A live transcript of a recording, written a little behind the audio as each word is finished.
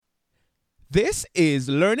This is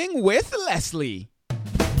Learning with Leslie.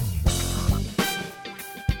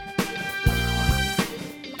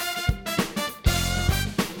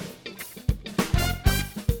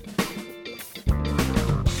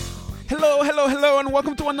 Hello, and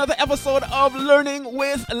welcome to another episode of Learning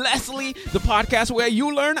with Leslie, the podcast where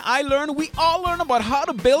you learn, I learn, we all learn about how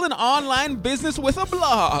to build an online business with a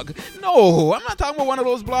blog. No, I'm not talking about one of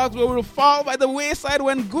those blogs where we'll fall by the wayside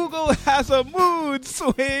when Google has a mood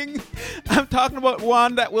swing. I'm talking about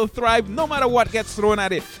one that will thrive no matter what gets thrown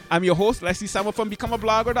at it. I'm your host, Leslie Samuel from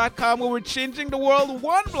BecomeAblogger.com, where we're changing the world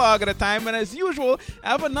one blog at a time. And as usual, I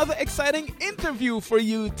have another exciting interview for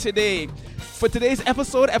you today. For today's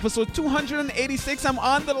episode 286, I'm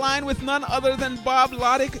on the line with none other than Bob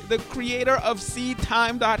Lotich, the creator of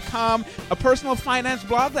SeedTime.com, a personal finance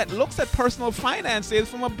blog that looks at personal finances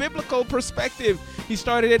from a biblical perspective. He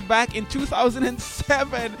started it back in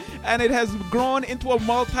 2007, and it has grown into a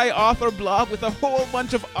multi-author blog with a whole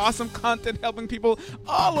bunch of awesome content helping people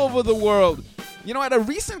all over the world. You know, at a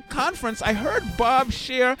recent conference, I heard Bob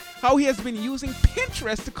share how he has been using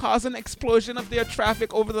Pinterest to cause an explosion of their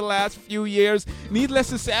traffic over the last few years. Needless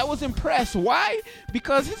to say, I was impressed. Why?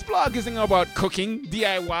 Because his blog isn't about cooking,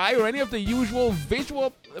 DIY, or any of the usual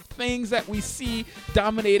visual things that we see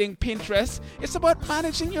dominating Pinterest. It's about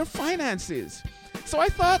managing your finances. So I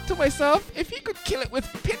thought to myself, if he could kill it with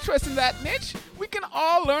Pinterest in that niche, we can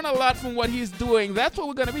all learn a lot from what he's doing. That's what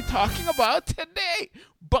we're going to be talking about today.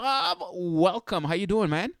 Bob, welcome. How you doing,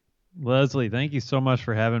 man? Leslie, thank you so much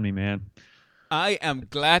for having me, man. I am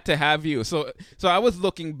glad to have you. So I was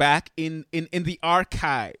looking back in the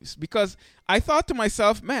archives because I thought to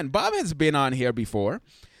myself, man, Bob has been on here before.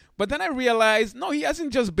 But then I realized, no, he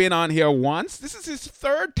hasn't just been on here once. This is his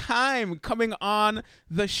third time coming on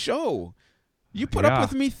the show. You put up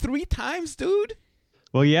with me 3 times, dude?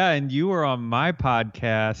 Well, yeah, and you were on my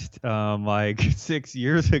podcast like 6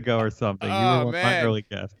 years ago or something. You were one of my early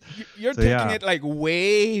guests. You're taking it like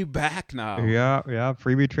way back now. Yeah,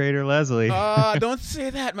 freebie trader Leslie. Don't say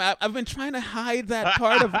that, man. I've been trying to hide that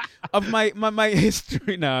part of my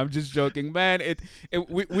history. No, I'm just joking, man.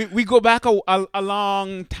 We go back a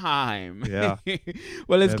long time. Yeah.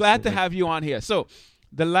 Well, it's glad to have you on here. So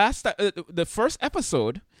the first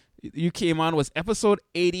episode you came on was episode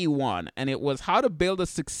 81, and it was how to build a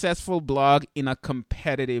successful blog in a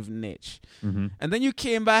competitive niche. Mm-hmm. And then you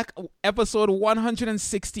came back episode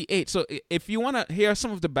 168. So if you want to hear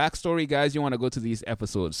some of the backstory, guys, you want to go to these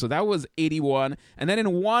episodes. So that was 81. And then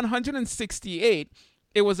in 168,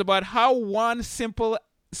 it was about how one simple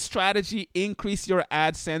strategy increased your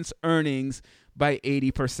AdSense earnings by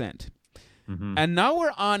 80%. Mm-hmm. And now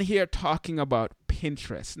we're on here talking about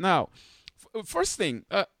Pinterest. Now, first thing,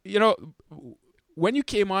 when you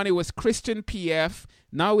came on, it was Christian PF.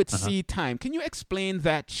 Now it's Seed Time. Can you explain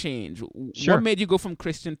that change? Sure. What made you go from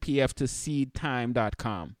Christian PF to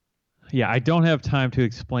SeedTime.com? Yeah, I don't have time to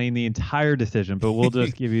explain the entire decision, but we'll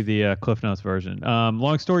just give you the Cliff Notes version.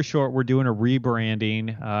 Long story short, we're doing a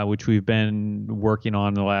rebranding, which we've been working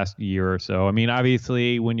on the last year or so. I mean,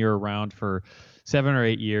 obviously, when you're around for 7 or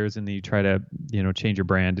 8 years and then you try to, change your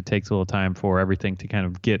brand, it takes a little time for everything to kind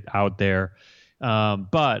of get out there.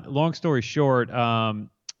 But long story short,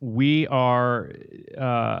 we are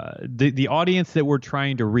the audience that we're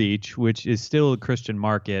trying to reach, which is still a Christian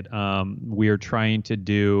market. We are trying to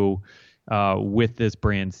do with this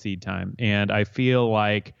brand Seed Time. And I feel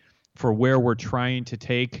like for where we're trying to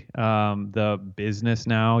take the business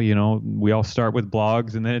now, we all start with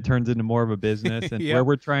blogs and then it turns into more of a business. And where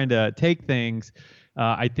we're trying to take things,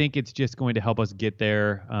 I think it's just going to help us get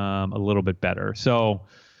there a little bit better. So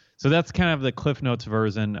that's kind of the Cliff Notes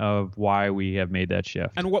version of why we have made that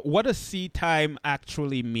shift. And what does Seed Time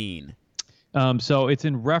actually mean? So it's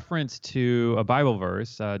in reference to a Bible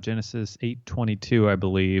verse, Genesis 8:22, I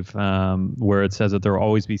believe, where it says that there will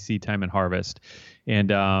always be seed time and harvest. And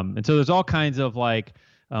so there's all kinds of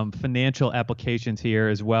financial applications here,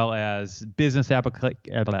 as well as business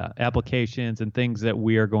applications and things that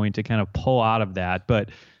we are going to kind of pull out of that.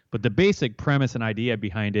 But the basic premise and idea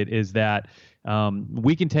behind it is that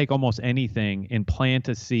we can take almost anything and plant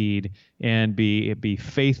a seed and be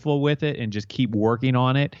faithful with it and just keep working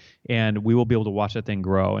on it, and we will be able to watch that thing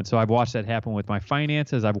grow. And so I've watched that happen with my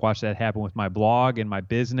finances. I've watched that happen with my blog and my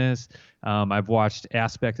business. I've watched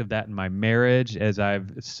aspects of that in my marriage as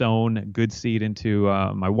I've sown good seed into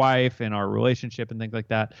my wife and our relationship and things like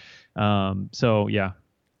that. So, yeah.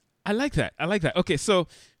 I like that. Okay, so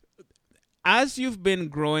as you've been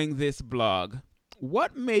growing this blog,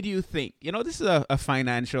 what made you think, this is a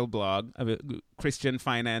financial blog, Christian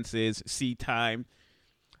finances, Seed Time.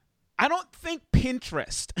 I don't think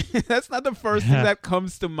Pinterest. That's not the first thing that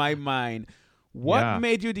comes to my mind. What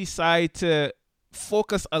made you decide to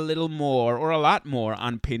focus a little more or a lot more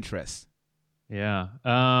on Pinterest? Yeah.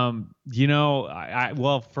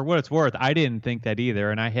 Well, for what it's worth, I didn't think that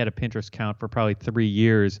either. And I had a Pinterest account for probably 3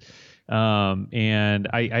 years. And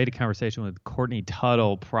I had a conversation with Courtney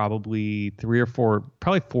Tuttle probably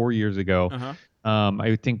 4 years ago. Uh-huh.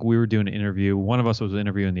 I think we were doing an interview. One of us was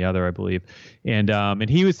interviewing the other, I believe. And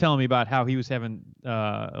he was telling me about how he was having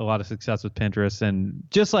a lot of success with Pinterest, and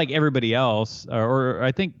just like everybody else, or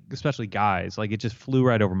I think especially guys, like it just flew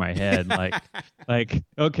right over my head. like,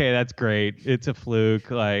 okay, that's great. It's a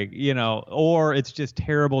fluke, or it's just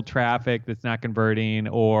terrible traffic that's not converting,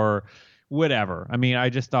 or whatever. I mean, I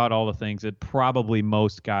just thought all the things that probably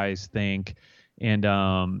most guys think. And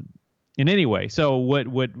anyway, so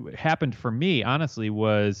what happened for me, honestly,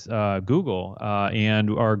 was Google,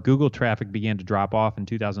 and our Google traffic began to drop off in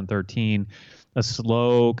 2013, a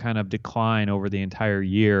slow kind of decline over the entire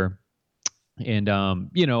year. And,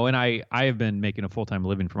 and I have been making a full-time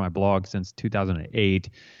living for my blog since 2008.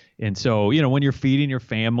 And so, when you're feeding your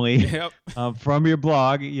family from your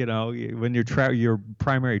blog, when your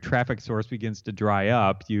primary traffic source begins to dry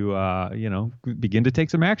up, you begin to take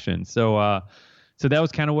some action. So that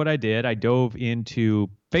was kind of what I did. I dove into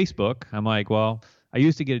Facebook. I'm like, well, I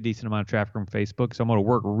used to get a decent amount of traffic from Facebook, so I'm going to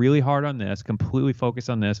work really hard on this, completely focus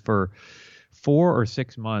on this for 4 or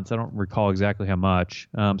 6 months. I don't recall exactly how much.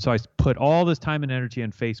 So I put all this time and energy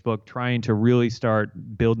on Facebook trying to really start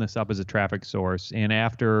building this up as a traffic source. And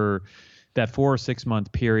after that 4 or 6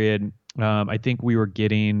 month period, I think we were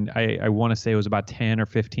getting, I want to say it was about 10 or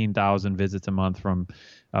 15,000 visits a month from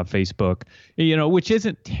Facebook, which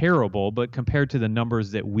isn't terrible, but compared to the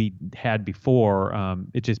numbers that we had before,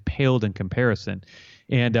 it just paled in comparison.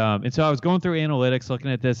 And so I was going through analytics,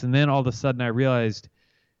 looking at this, and then all of a sudden I realized,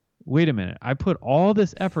 wait a minute, I put all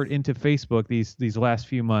this effort into Facebook these last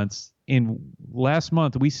few months. In last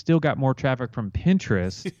month, we still got more traffic from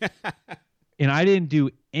Pinterest, and I didn't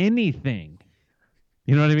do anything.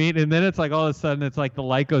 You know what I mean? And then it's like all of a sudden it's like the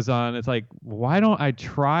light goes on. It's like, why don't I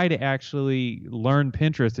try to actually learn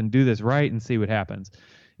Pinterest and do this right and see what happens?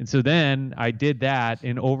 And so then I did that,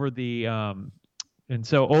 and over the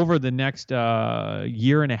next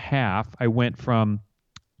year and a half, I went from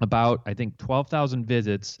about, I think, 12,000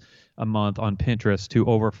 visits a month on Pinterest to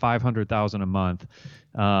over 500,000 a month,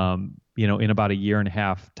 in about a year and a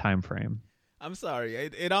half time frame. I'm sorry.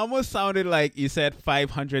 It almost sounded like you said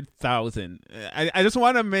 500,000. I just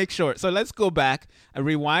want to make sure. So let's go back and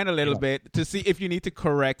rewind a little bit to see if you need to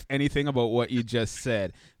correct anything about what you just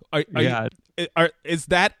said. Is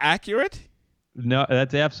that accurate? No,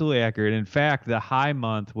 that's absolutely accurate. In fact, the high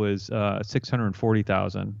month was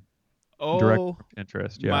 640,000. Direct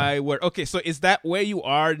interest. Yeah. My word. Okay, so is that where you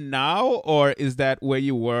are now, or is that where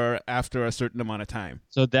you were after a certain amount of time?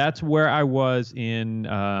 So that's where I was in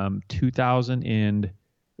 2000, and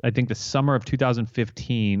I think the summer of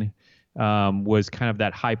 2015 was kind of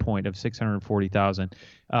that high point of 640,000.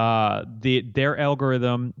 Their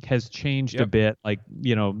algorithm has changed a bit. Like,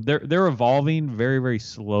 they're evolving very, very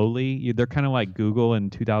slowly. They're kind of like Google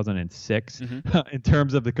in 2006 in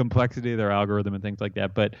terms of the complexity of their algorithm and things like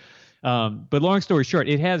that. But long story short,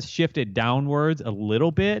 it has shifted downwards a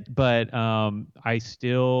little bit, but I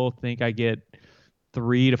still think I get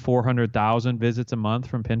 300,000 to 400,000 visits a month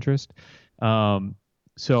from Pinterest.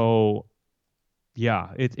 So yeah,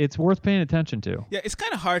 it's worth paying attention to. Yeah, it's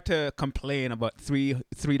kind of hard to complain about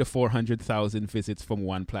 300,000 to 400,000 visits from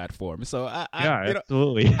one platform. So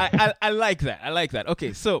absolutely. I like that. I like that.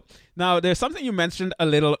 Okay, so now there's something you mentioned a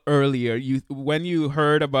little earlier. When you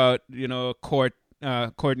heard about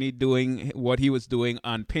Courtney doing what he was doing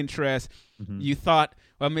on Pinterest, you thought,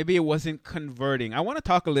 well, maybe it wasn't converting. I want to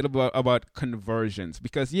talk a little bit about conversions,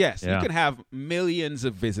 because yes, you can have millions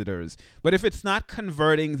of visitors, but if it's not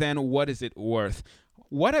converting, then what is it worth?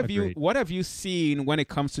 What have you seen when it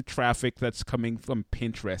comes to traffic that's coming from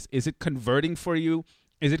Pinterest? Is it converting for you?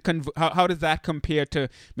 Is it how does that compare to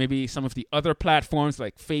maybe some of the other platforms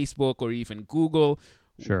like Facebook or even Google?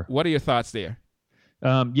 Sure. What are your thoughts there?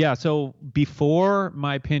 So before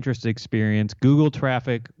my Pinterest experience, Google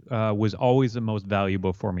traffic was always the most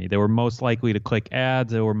valuable for me. They were most likely to click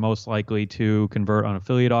ads. They were most likely to convert on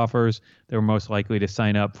affiliate offers. They were most likely to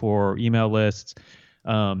sign up for email lists.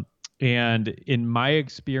 And in my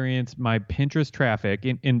experience, my Pinterest traffic,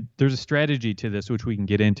 and there's a strategy to this, which we can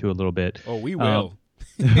get into a little bit. Oh, we will.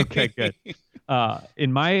 Okay, good.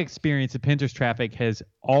 In my experience, the Pinterest traffic has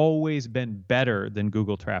always been better than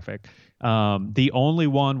Google traffic. The only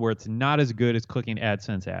one where it's not as good is clicking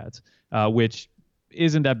AdSense ads, which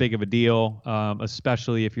isn't that big of a deal,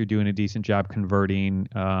 especially if you're doing a decent job converting,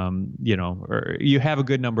 or you have a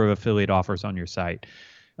good number of affiliate offers on your site.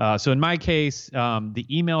 So in my case, the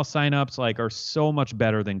email signups are so much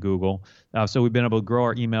better than Google. So we've been able to grow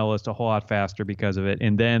our email list a whole lot faster because of it.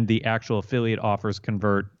 And then the actual affiliate offers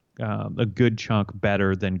convert a good chunk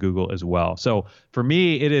better than Google as well. So for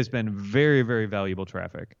me, it has been very, very valuable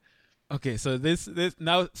traffic. Okay, so this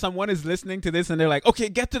now someone is listening to this and they're like, okay,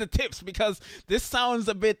 get to the tips, because this sounds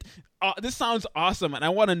this sounds awesome, and I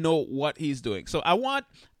want to know what he's doing. So I want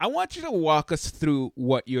you to walk us through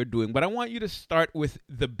what you're doing, but I want you to start with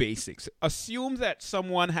the basics. Assume that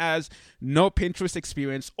someone has no Pinterest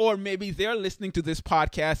experience, or maybe they're listening to this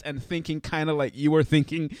podcast and thinking kind of like you were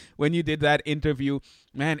thinking when you did that interview.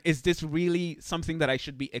 Man, is this really something that I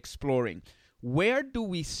should be exploring? Where do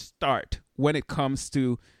we start when it comes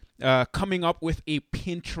to coming up with a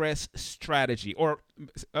Pinterest strategy? Or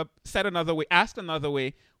said another way, asked another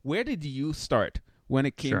way, where did you start when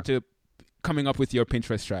it came to coming up with your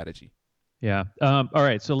Pinterest strategy? Yeah. All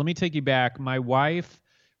right. So let me take you back. My wife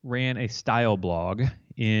ran a style blog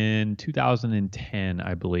in 2010,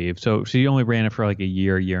 I believe. So she only ran it for a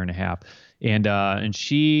year and a half. And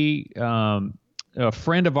she, a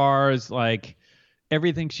friend of ours,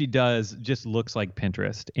 everything she does just looks like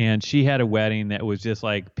Pinterest. And she had a wedding that was just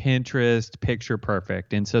Pinterest picture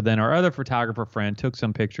perfect. And so then our other photographer friend took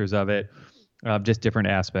some pictures of it, of just different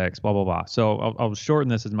aspects, blah, blah, blah. So I'll shorten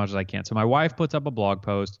this as much as I can. So my wife puts up a blog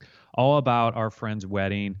post all about our friend's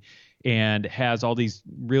wedding and has all these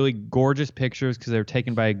really gorgeous pictures because they're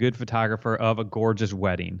taken by a good photographer of a gorgeous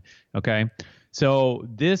wedding. Okay. So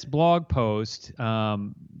this blog post,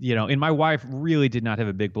 and my wife really did not have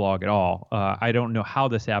a big blog at all. I don't know how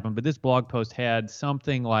this happened, but this blog post had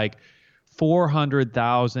something like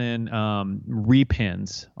 400,000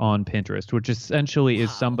 repins on Pinterest, which essentially is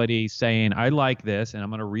somebody saying, I like this, and I'm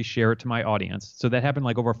going to reshare it to my audience. So that happened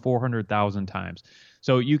over 400,000 times.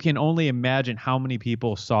 So you can only imagine how many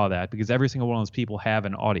people saw that, because every single one of those people have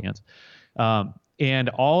an audience. And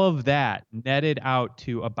all of that netted out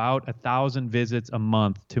to about 1,000 visits a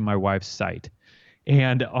month to my wife's site.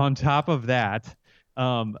 And on top of that,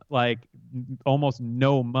 almost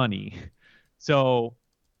no money. So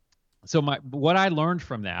what I learned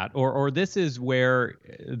from that, or this is where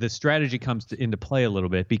the strategy comes into play a little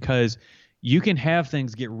bit, because you can have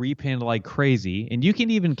things get repinned like crazy, and you can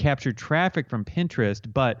even capture traffic from Pinterest,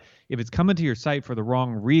 but if it's coming to your site for the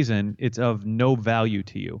wrong reason, it's of no value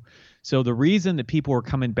to you. So the reason that people were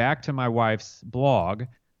coming back to my wife's blog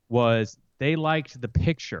was they liked the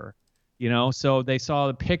picture, so they saw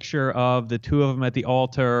the picture of the two of them at the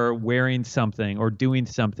altar wearing something or doing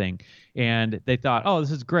something, and they thought, oh, this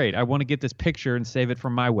is great. I want to get this picture and save it for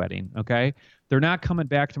my wedding. Okay. They're not coming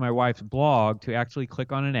back to my wife's blog to actually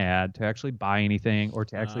click on an ad, to actually buy anything, or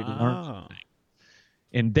to actually learn something.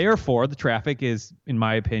 And therefore, the traffic is, in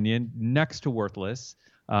my opinion, next to worthless.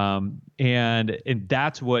 And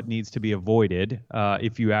that's what needs to be avoided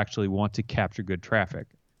if you actually want to capture good traffic.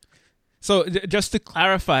 So just to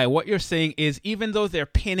clarify, what you're saying is even though they're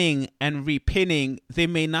pinning and repinning, they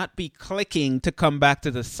may not be clicking to come back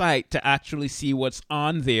to the site to actually see what's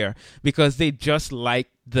on there because they just like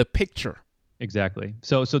the picture. Exactly.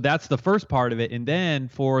 So that's the first part of it. And then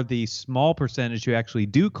for the small percentage who actually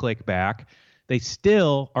do click back, they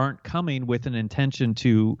still aren't coming with an intention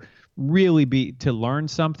to really be to learn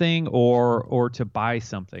something or to buy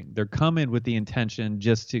something. They're coming with the intention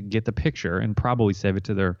just to get the picture and probably save it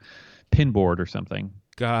to their pin board or something.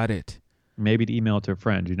 Got it. Maybe to email it to a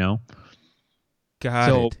friend, Got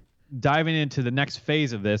it. So diving into the next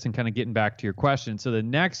phase of this and kind of getting back to your question. So the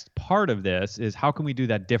next part of this is how can we do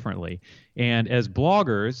that differently? And as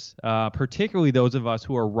bloggers, particularly those of us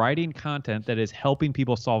who are writing content that is helping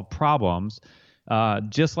people solve problems,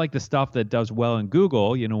 just like the stuff that does well in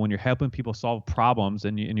Google, when you're helping people solve problems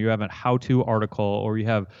and you have a how-to article or you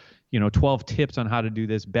have 12 tips on how to do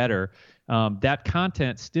this better, that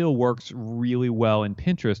content still works really well in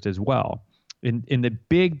Pinterest as well. And the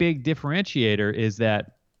big differentiator is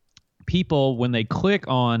that people, when they click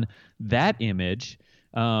on that image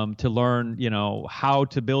to learn, how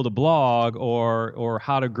to build a blog or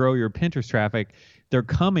how to grow your Pinterest traffic, they're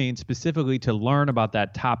coming specifically to learn about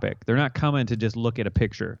that topic. They're not coming to just look at a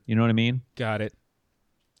picture. You know what I mean? Got it.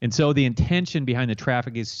 And so the intention behind the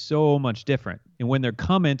traffic is so much different. And when they're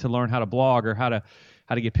coming to learn how to blog or how to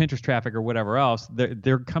get Pinterest traffic or whatever else,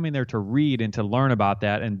 they're coming there to read and to learn about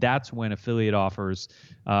that. And that's when affiliate offers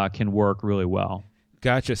can work really well.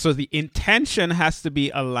 Gotcha. So the intention has to be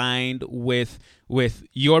aligned with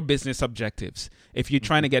your business objectives. If you're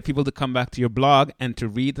trying to get people to come back to your blog and to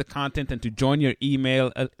read the content and to join your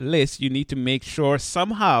email list, you need to make sure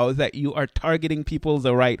somehow that you are targeting people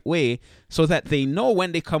the right way so that they know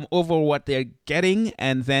when they come over what they're getting,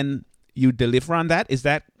 and then you deliver on that. Is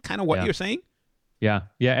that kind of what you're saying? Yeah,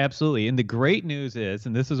 absolutely. And the great news is,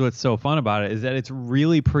 and this is what's so fun about it, is that it's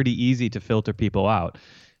really pretty easy to filter people out.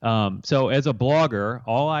 So as a blogger,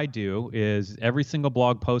 all I do is every single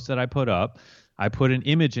blog post that I put up, I put an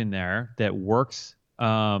image in there that works,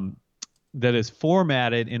 that is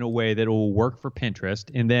formatted in a way that it will work for Pinterest.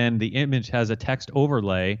 And then the image has a text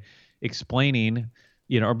overlay explaining,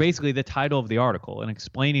 or basically the title of the article and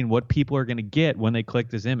explaining what people are going to get when they click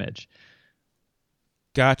this image.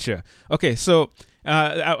 Gotcha. Okay, so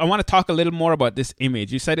I want to talk a little more about this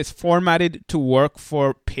image. You said it's formatted to work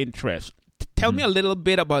for Pinterest. Tell me a little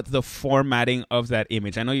bit about the formatting of that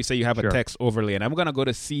image. I know you say you have a text overlay, and I'm going to go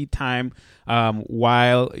to seedtime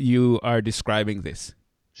while you are describing this.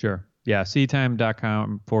 Sure. Yeah,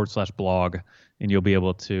 seedtime.com/blog, and you'll be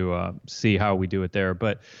able to see how we do it there.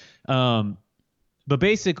 But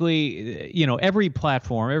basically, every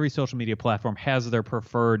platform, every social media platform has their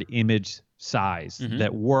preferred image size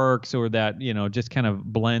that works, or that, just kind of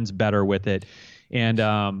blends better with it.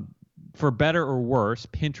 And for better or worse,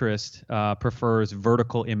 Pinterest prefers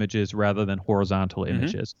vertical images rather than horizontal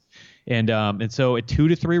images. And so a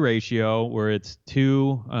 2-to-3 ratio, where it's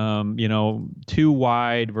 2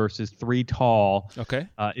 wide versus 3 tall,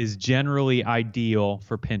 is generally ideal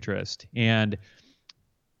for Pinterest. And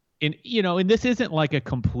this isn't like a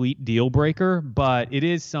complete deal breaker, but it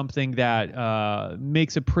is something that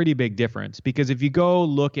makes a pretty big difference. Because if you go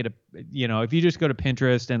look at if you just go to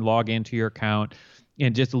Pinterest and log into your account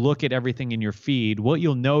and just look at everything in your feed, what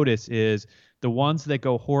you'll notice is the ones that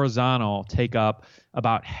go horizontal take up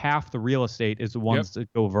about half the real estate is the ones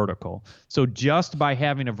that go vertical. So just by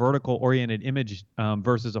having a vertical oriented image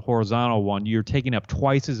versus a horizontal one, you're taking up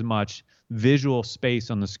twice as much visual space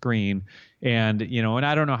on the screen. And, and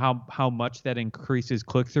I don't know how much that increases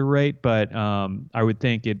click-through rate, but I would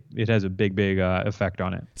think it has a big effect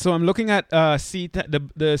on it. So I'm looking at the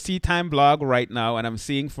SeedTime blog right now, and I'm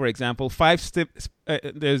seeing, for example, 5 steps.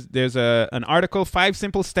 There's an article, 5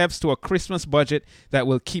 simple steps to a Christmas budget that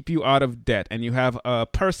will keep you out of debt. And you have a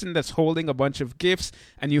person that's holding a bunch of gifts,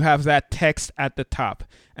 and you have that text at the top.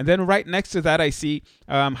 And then right next to that, I see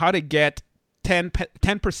how to get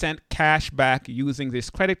 10% cash back using this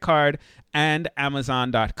credit card and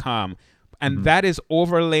Amazon.com. And that is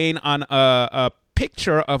overlain on a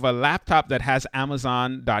picture of a laptop that has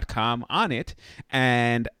Amazon.com on it.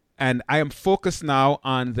 And I am focused now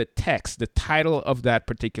on the text, the title of that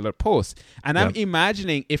particular post. And I'm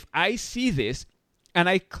imagining if I see this and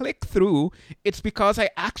I click through, it's because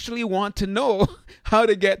I actually want to know how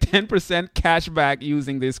to get 10% cash back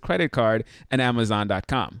using this credit card and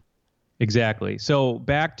Amazon.com. Exactly. So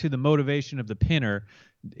back to the motivation of the pinner,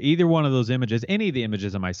 either one of those images, any of the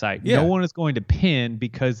images on my site, no one is going to pin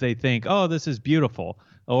because they think, oh, this is beautiful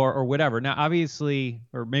or whatever. Now, obviously,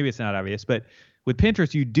 or maybe it's not obvious, but with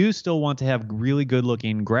Pinterest, you do still want to have really good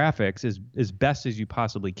looking graphics as best as you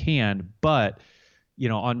possibly can. But,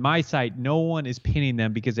 on my site, no one is pinning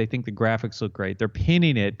them because they think the graphics look great. They're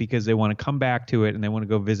pinning it because they want to come back to it and they want to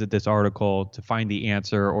go visit this article to find the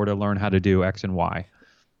answer or to learn how to do X and Y.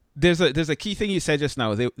 There's a key thing you said just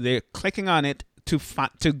now. They're clicking on it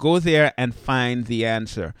to go there and find the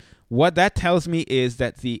answer. What that tells me is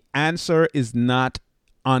that the answer is not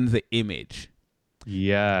on the image.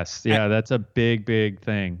 Yes. Yeah, that's a big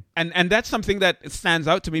thing. And that's something that stands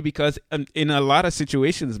out to me because in a lot of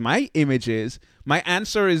situations, my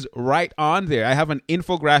answer is right on there. I have an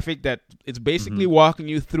infographic that it's basically walking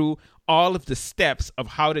you through all of the steps of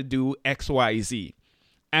how to do X, Y, Z.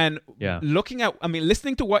 And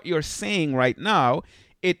listening to what you're saying right now,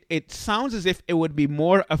 it sounds as if it would be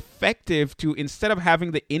more effective to, instead of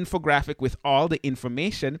having the infographic with all the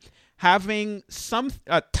information, having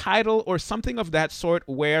a title or something of that sort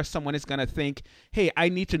where someone is going to think, hey, I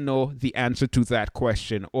need to know the answer to that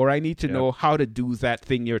question, or I need to know how to do that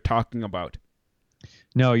thing you're talking about.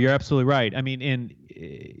 No, you're absolutely right. I mean,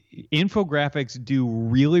 infographics do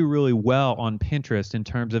really, really well on Pinterest in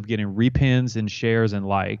terms of getting repins and shares and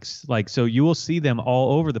likes. So you will see them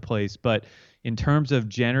all over the place. But in terms of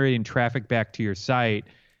generating traffic back to your site,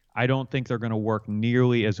 I don't think they're going to work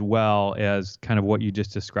nearly as well as kind of what you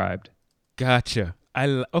just described. Gotcha.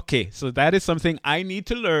 Okay, so that is something I need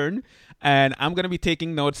to learn, and I'm going to be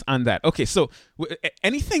taking notes on that. Okay, so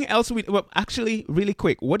anything else? Actually, really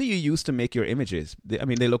quick, what do you use to make your images? I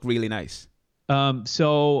mean, they look really nice.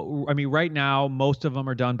 So, I mean, right now, most of them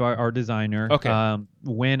are done by our designer. Okay.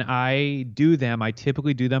 When I do them, I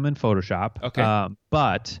typically do them in Photoshop. Okay.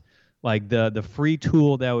 But like the free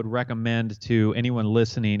tool that I would recommend to anyone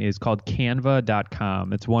listening is called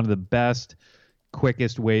canva.com. It's one of the best,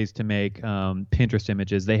 quickest ways to make Pinterest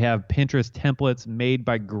images. They have Pinterest templates made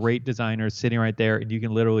by great designers sitting right there, and you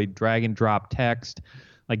can literally drag and drop text.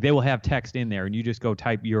 Like they will have text in there, and you just go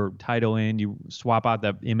type your title in, you swap out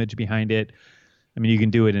the image behind it. I mean, you can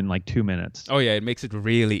do it in like 2 minutes. Oh yeah, it makes it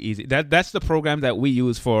really easy. That's the program that we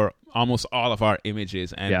use for almost all of our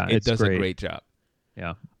images, and it does a great job.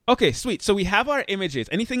 Yeah. Okay, sweet. So we have our images.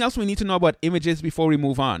 Anything else we need to know about images before we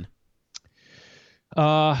move on?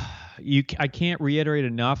 I can't reiterate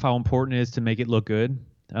enough how important it is to make it look good.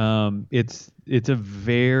 It's a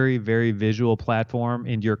very, very visual platform,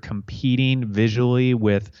 and you're competing visually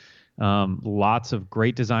with lots of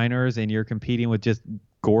great designers, and you're competing with just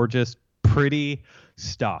gorgeous, pretty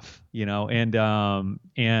stuff, and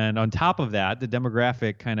on top of that, the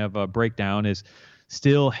demographic kind of breakdown is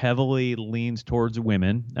still heavily leans towards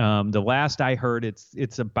women. The last I heard,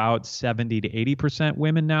 it's about 70 to 80%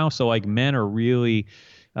 women now. So like men are really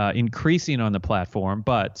increasing on the platform,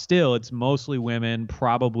 but still it's mostly women,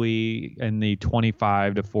 probably in the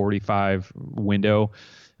 25 to 45 window.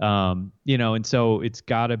 And so it's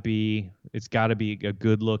gotta be a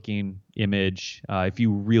good looking image if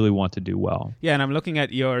you really want to do well. Yeah, and I'm looking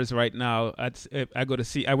at yours right now. I went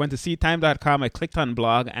to seedtime.com, I clicked on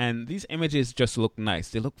blog, and these images just look nice.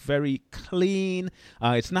 They look very clean.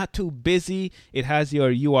 It's not too busy. It has your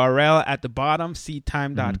URL at the bottom,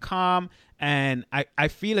 seedtime.com. And I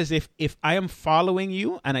feel as if I am following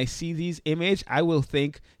you and I see these images, I will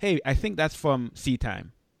think, hey, I think that's from SeedTime.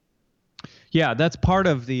 Yeah, that's part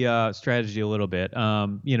of the strategy a little bit.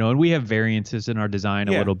 And we have variances in our design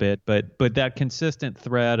a little bit, but that consistent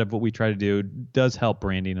thread of what we try to do does help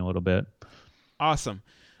branding a little bit. Awesome.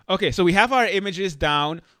 Okay, so we have our images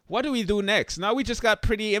down. What do we do next? Now we just got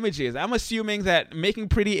pretty images. I'm assuming that making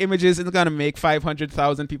pretty images is going to make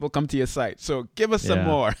 500,000 people come to your site. So give us some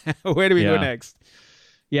more. Where do we go next?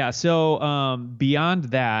 Yeah, so beyond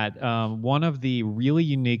that, one of the really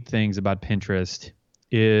unique things about Pinterest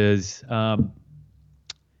is, well,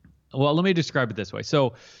 let me describe it this way.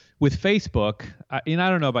 So with Facebook, and I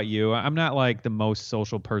don't know about you, I'm not like the most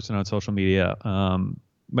social person on social media.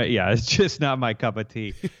 But yeah, it's just not my cup of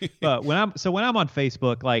tea. But when I'm on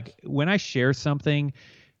Facebook, like when I share something,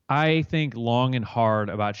 I think long and hard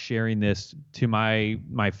about sharing this to my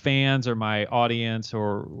fans or my audience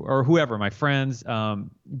or whoever, my friends,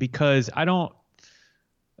 because I don't,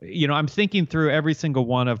 I'm thinking through every single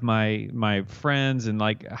one of my friends and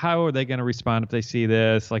like, how are they going to respond if they see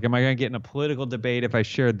this? Like, am I going to get in a political debate if I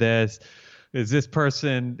share this? Is this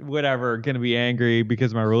person, whatever, going to be angry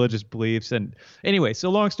because of my religious beliefs? And anyway, so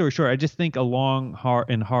long story short, I just think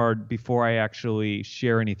hard before I actually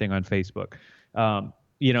share anything on Facebook. And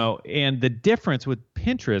the difference with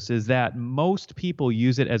Pinterest is that most people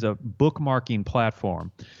use it as a bookmarking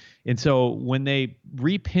platform. And so when they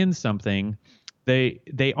repin something,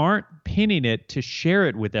 they aren't pinning it to share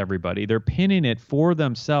it with everybody. They're pinning it for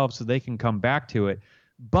themselves so they can come back to it.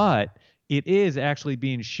 But it is actually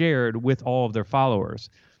being shared with all of their followers.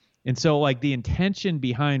 And so like the intention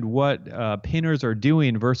behind what pinners are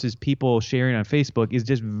doing versus people sharing on Facebook is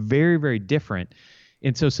just very, very different.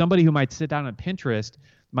 And so somebody who might sit down on Pinterest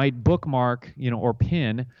might bookmark, or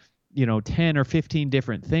pin, 10 or 15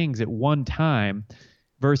 different things at one time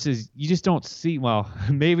versus you just don't see, well,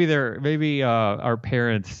 maybe our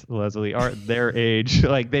parents, Leslie, are their age,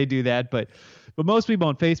 like they do that, but most people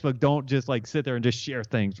on Facebook don't just like sit there and just share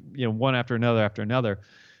things, one after another.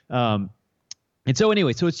 And so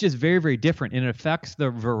anyway, so it's just very, very different, and it affects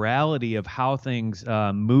the virality of how things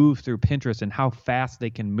move through Pinterest and how fast they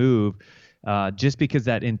can move, just because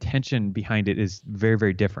that intention behind it is very,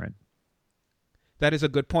 very different. That is a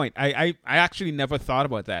good point. I actually never thought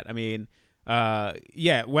about that. I mean,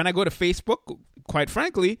 when I go to Facebook, quite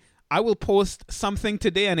frankly, I will post something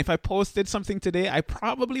today, and if I posted something today, I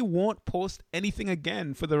probably won't post anything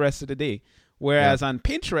again for the rest of the day. Whereas on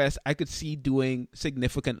Pinterest, I could see doing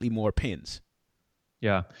significantly more pins.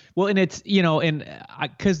 Yeah. Well, and it's,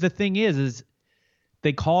 because the thing is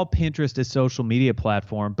they call Pinterest a social media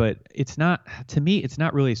platform, but it's not, to me, it's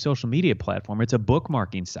not really a social media platform. It's a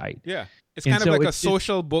bookmarking site. Yeah. It's kind of like a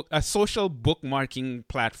social bookmarking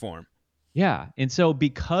platform. Yeah. And so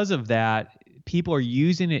because of that, people are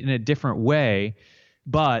using it in a different way,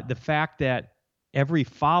 but the fact that every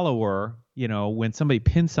follower, when somebody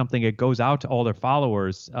pins something, it goes out to all their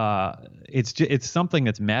followers. It's something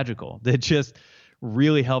that's magical that just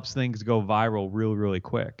really helps things go viral really, really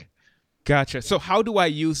quick. Gotcha. So how do I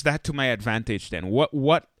use that to my advantage then?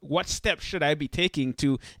 What steps should I be taking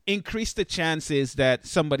to increase the chances that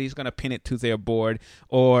somebody's going to pin it to their board,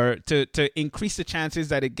 or to increase the chances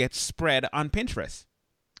that it gets spread on Pinterest?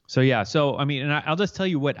 So I mean, and I'll just tell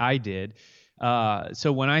you what I did.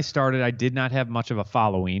 So when I started, I did not have much of a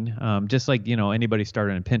following, just like, anybody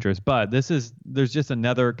started on Pinterest. But there's just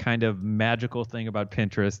another kind of magical thing about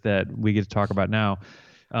Pinterest that we get to talk about now,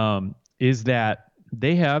 is that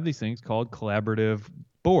they have these things called collaborative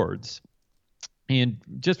boards. And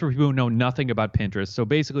just for people who know nothing about Pinterest, so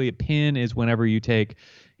basically a pin is whenever you take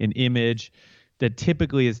an image that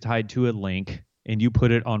typically is tied to a link and you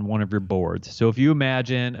put it on one of your boards. So if you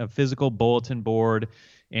imagine a physical bulletin board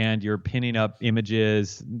and you're pinning up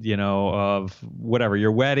images, of whatever,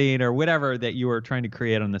 your wedding or whatever that you are trying to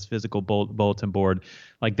create on this physical bulletin board,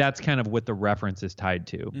 like that's kind of what the reference is tied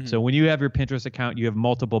to. Mm-hmm. So when you have your Pinterest account, you have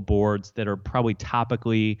multiple boards that are probably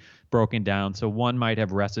topically broken down. So one might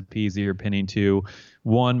have recipes that you're pinning to,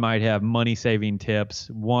 one might have money-saving tips,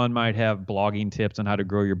 one might have blogging tips on how to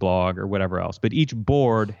grow your blog or whatever else. But each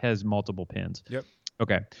board has multiple pins. Yep.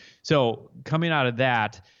 Okay. So coming out of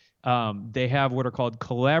that, they have what are called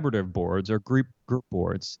collaborative boards or group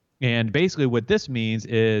boards. And basically what this means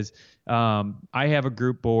is I have a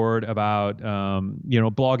group board about,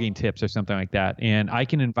 blogging tips or something like that. And I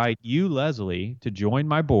can invite you, Leslie, to join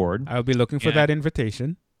my board. I'll be looking for that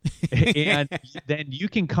invitation. And then you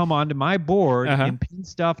can come onto my board and pin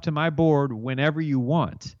stuff to my board whenever you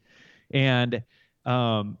want. And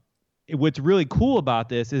what's really cool about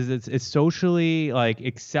this is it's socially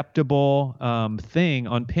acceptable thing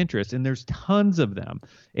on Pinterest, and there's tons of them,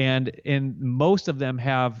 and most of them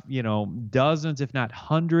have dozens, if not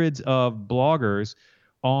hundreds, of bloggers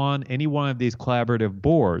on any one of these collaborative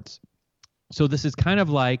boards. So this is kind of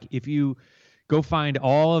like if you go find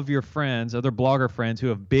all of your friends, other blogger friends who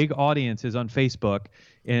have big audiences on Facebook,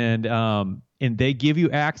 and they give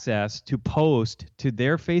you access to post to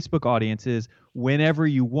their Facebook audiences whenever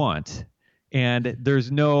you want, and there's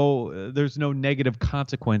no negative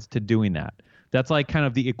consequence to doing that. That's like kind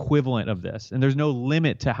of the equivalent of this, and there's no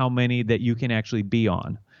limit to how many that you can actually be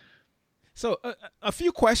on. So a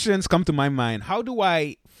few questions come to my mind. How do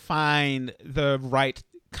I find the right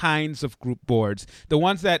kinds of group boards, the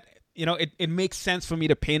ones that it makes sense for me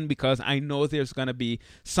to pin because I know there's going to be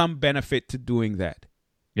some benefit to doing that?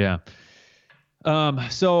 Yeah.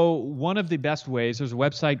 So one of the best ways, there's a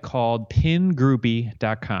website called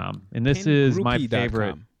pingroupie.com, and this is my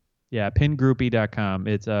favorite. Yeah, pingroupie.com.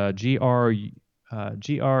 It's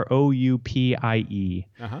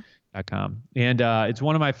GROUPIE.com. And it's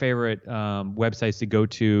one of my favorite websites to go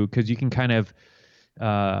to because you can kind of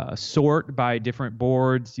sort by different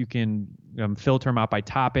boards. You can filter them out by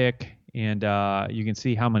topic, and you can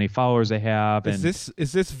see how many followers they have. Is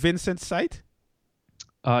this Vincent's site?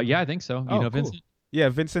 Yeah, I think so. Cool. Vincent? Yeah,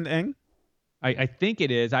 Vincent Eng? I think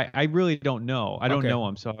it is. I really don't know. I don't know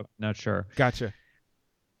him, so I'm not sure. Gotcha.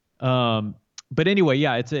 But anyway,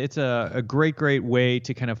 yeah, it's a great way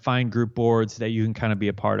to kind of find group boards that you can kind of be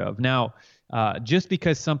a part of. Now, just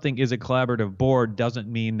because something is a collaborative board doesn't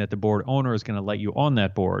mean that the board owner is going to let you on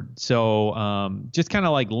that board. So just kind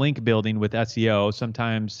of like link building with SEO,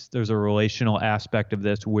 sometimes there's a relational aspect of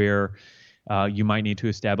this where you might need to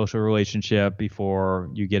establish a relationship before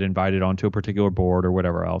you get invited onto a particular board or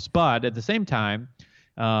whatever else. But at the same time,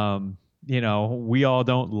 we all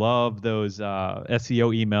don't love those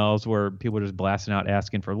SEO emails where people are just blasting out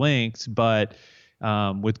asking for links. But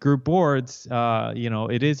with group boards,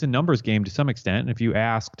 it is a numbers game to some extent. And if you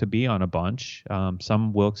ask to be on a bunch,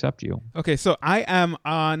 some will accept you. Okay, so I am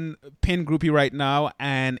on Pin Groupie right now,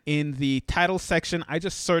 and in the title section, I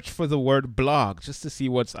just search for the word blog just to see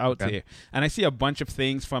what's out there. And I see a bunch of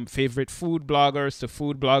things from favorite food bloggers to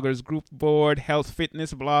food bloggers group board, health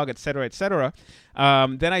fitness blog, etc., etc.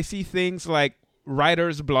 Then I see things like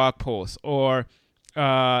writer's blog posts or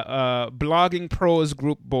blogging pros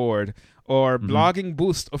group board, or Blogging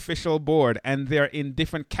Boost official board, and they're in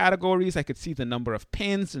different categories. I could see the number of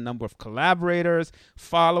pins, the number of collaborators,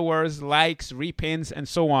 followers, likes, repins, and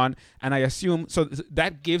so on. And I assume, so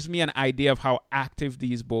that gives me an idea of how active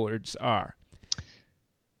these boards are.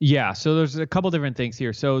 Yeah, so there's a couple different things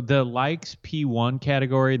here. So the likes P1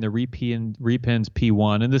 category and the repins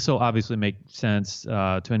P1, and this will obviously make sense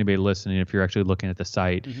to anybody listening if you're actually looking at the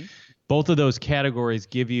site. Mm-hmm. Both of those categories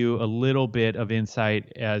give you a little bit of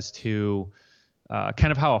insight as to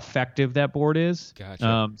kind of how effective that board is.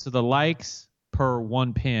 Gotcha. So the likes per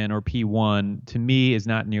one pin or P1 to me is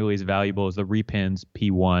not nearly as valuable as the repins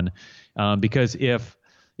P1, because if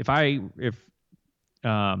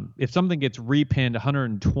something gets repinned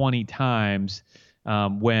 120 times,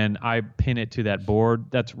 when I pin it to that board,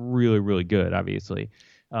 that's really, really good, obviously.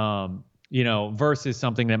 Versus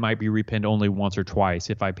something that might be repinned only once or twice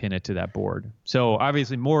if I pin it to that board. So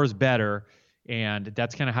obviously more is better. And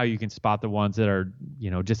that's kind of how you can spot the ones that are,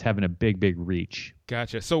 just having a big, big reach.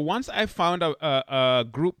 Gotcha. So once I found a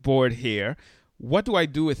group board here, what do I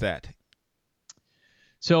do with that?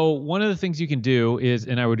 So one of the things you can do is,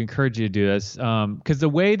 and I would encourage you to do this, because the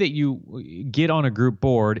way that you get on a group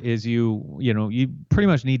board is you pretty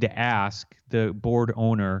much need to ask the board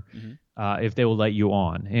owner if they will let you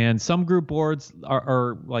on. And some group boards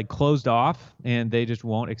are like closed off and they just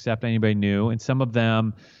won't accept anybody new. And some of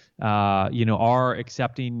them are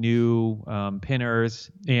accepting new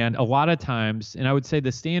pinners. And a lot of times, and I would say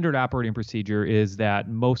the standard operating procedure is that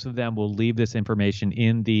most of them will leave this information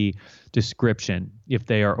in the description if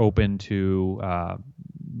they are open to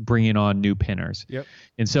bringing on new pinners. Yep.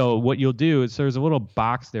 And so what you'll do is there's a little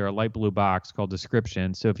box there, a light blue box called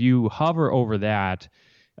description. So if you hover over that,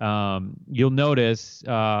 you'll notice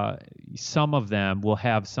some of them will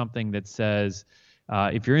have something that says,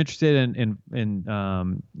 if you're interested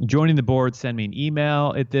in joining the board, send me an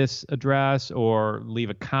email at this address or leave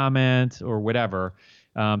a comment or whatever.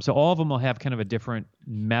 So all of them will have kind of a different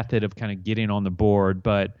method of kind of getting on the board,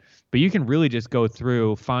 but you can really just go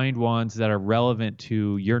through, find ones that are relevant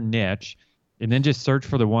to your niche, and then just search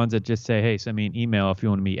for the ones that just say, hey, send me an email if you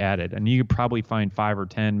want to be added. And you could probably find 5 or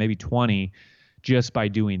 10, maybe 20 just by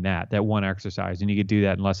doing that one exercise. And you could do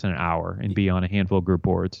that in less than an hour and be on a handful of group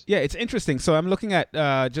boards. Yeah, it's interesting. So I'm looking at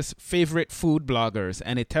just favorite food bloggers,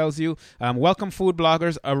 and it tells you, welcome food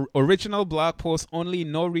bloggers, original blog posts only,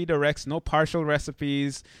 no redirects, no partial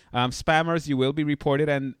recipes, spammers, you will be reported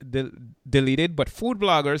and deleted, but food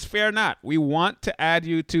bloggers, fear not. We want to add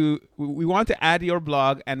your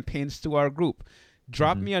blog and pins to our group.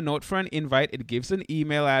 Drop me a note for an invite. It gives an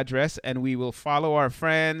email address, and we will follow our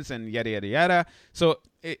friends and yada, yada, yada. So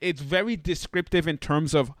it's very descriptive in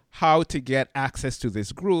terms of how to get access to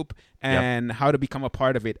this group and how to become a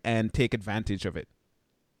part of it and take advantage of it.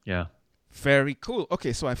 Yeah. Very cool.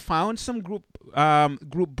 Okay, so I found some group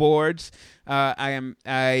boards.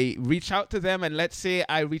 I reach out to them, and let's say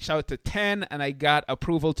I reach out to 10 and I got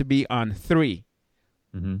approval to be on 3.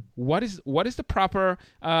 Mm-hmm. What is the proper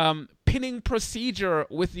pinning procedure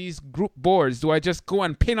with these group boards? Do I just go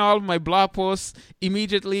and pin all of my blog posts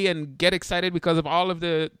immediately and get excited because of all of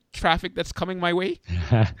the traffic that's coming my way?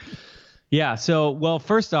 Yeah. So, well,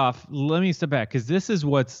 first off, let me step back because this is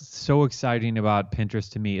what's so exciting about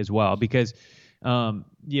Pinterest to me as well. Because,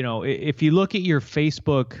 if you look at your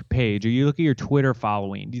Facebook page or you look at your Twitter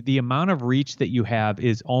following, the amount of reach that you have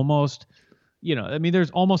is almost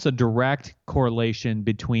there's almost a direct correlation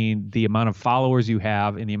between the amount of followers you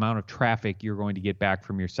have and the amount of traffic you're going to get back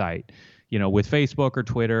from your site, with Facebook or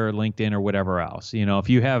Twitter or LinkedIn or whatever else. If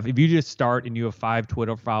you just start and you have 5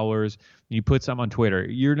 Twitter followers and you put something on Twitter,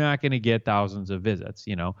 you're not going to get thousands of visits.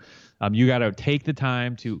 You got to take the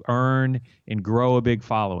time to earn and grow a big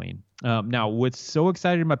following. Now, what's so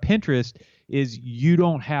exciting about Pinterest is you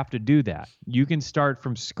don't have to do that. You can start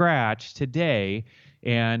from scratch today.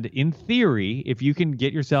 And in theory, if you can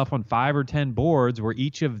get yourself on 5 or 10 boards where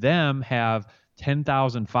each of them have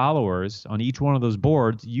 10,000 followers on each one of those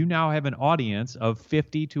boards, you now have an audience of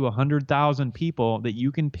 50 to 100,000 people that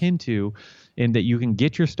you can pin to and that you can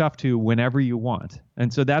get your stuff to whenever you want.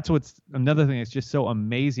 And so that's what's another thing that's just so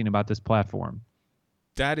amazing about this platform.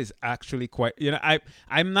 That is actually quite,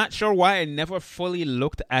 I'm not sure why I never fully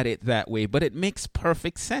looked at it that way, but it makes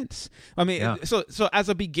perfect sense. I mean, so as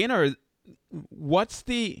a beginner,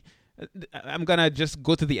 I'm going to just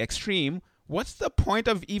go to the extreme. What's the point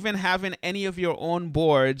of even having any of your own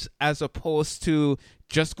boards as opposed to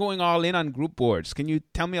just going all in on group boards? Can you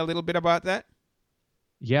tell me a little bit about that?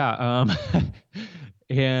 Yeah.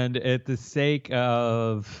 And at the sake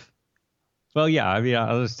of, well, yeah,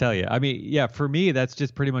 I'll just tell you. For me, that's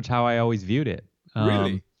just pretty much how I always viewed it.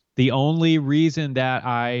 Really? The only reason that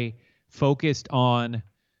I focused on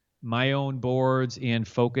my own boards and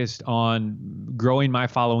focused on growing my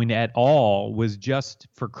following at all was just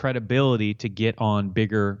for credibility to get on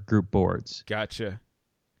bigger group boards. Gotcha.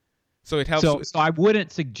 So it helps. So I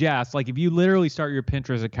wouldn't suggest, like, if you literally start your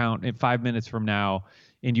Pinterest account in 5 minutes from now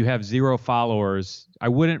and you have 0 followers, I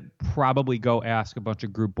wouldn't probably go ask a bunch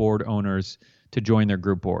of group board owners to join their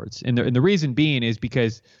group boards. And the reason being is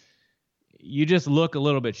because you just look a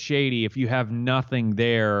little bit shady if you have nothing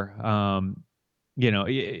there. I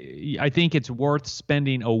think it's worth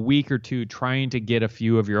spending a week or two trying to get a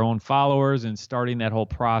few of your own followers and starting that whole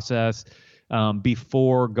process.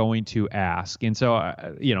 before going to ask. And so,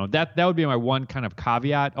 that would be my one kind of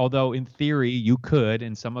caveat, although in theory you could,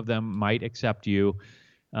 and some of them might accept you.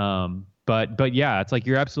 But yeah, it's like,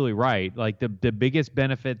 you're absolutely right. Like the biggest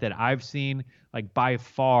benefit that I've seen, like by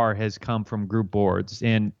far, has come from group boards.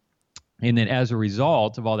 And then as a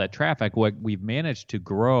result of all that traffic, what we've managed to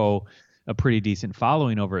grow a pretty decent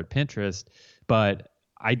following over at Pinterest, but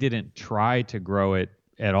I didn't try to grow it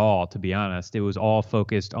at all, to be honest. It was all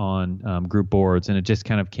focused on group boards, and it just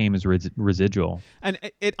kind of came as residual. And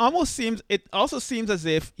it also seems as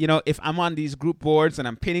if, if I'm on these group boards and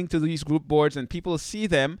I'm pinning to these group boards and people see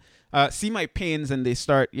them, see my pins, and they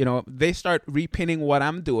start repinning what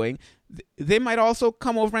I'm doing, they might also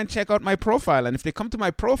come over and check out my profile. And if they come to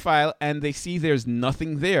my profile and they see there's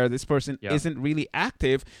nothing there, this person isn't really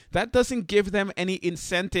active, that doesn't give them any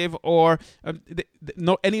incentive or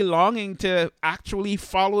any longing to actually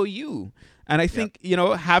follow you. And I think,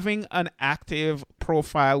 having an active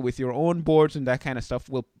profile with your own boards and that kind of stuff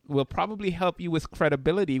will probably help you with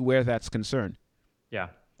credibility where that's concerned. Yeah.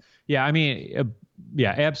 Yeah. I mean,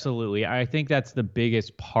 yeah, absolutely. I think that's the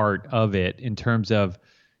biggest part of it, in terms of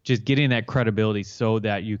just getting that credibility so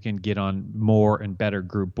that you can get on more and better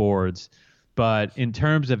group boards. But in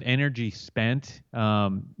terms of energy spent,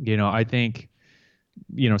 I think,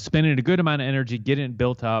 spending a good amount of energy, getting it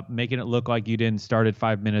built up, making it look like you didn't start it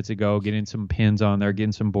 5 minutes ago, getting some pins on there,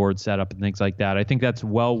 getting some boards set up and things like that. I think that's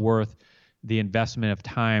well worth the investment of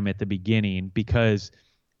time at the beginning, because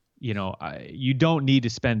you don't need to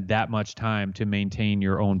spend that much time to maintain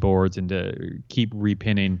your own boards and to keep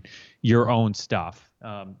repinning your own stuff.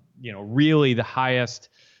 Really the highest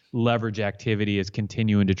leverage activity is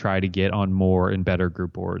continuing to try to get on more and better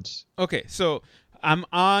group boards. Okay, so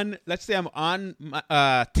let's say I'm on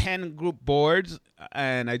 10 group boards,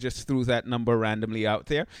 and I just threw that number randomly out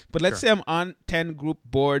there. But let's say I'm on 10 group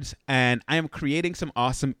boards and I am creating some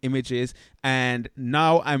awesome images, and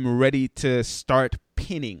now I'm ready to start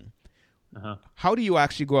pinning. How do you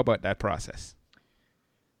actually go about that process?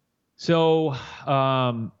 So,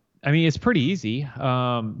 it's pretty easy.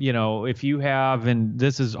 If you have, and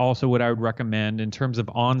this is also what I would recommend in terms of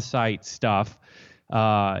on-site stuff,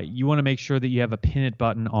 you want to make sure that you have a pin it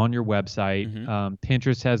button on your website.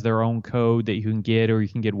 Pinterest has their own code that you can get, or you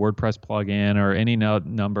can get WordPress plugin or any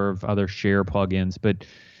number of other share plugins. But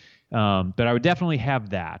I would definitely have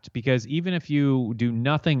that, because even if you do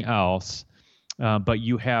nothing else, but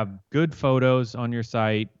you have good photos on your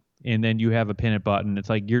site, and then you have a pin it button, it's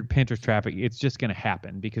like your Pinterest traffic, it's just going to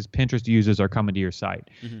happen because Pinterest users are coming to your site.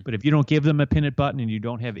 But if you don't give them a pin it button and you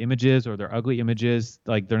don't have images, or they're ugly images,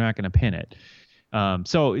 like, they're not going to pin it.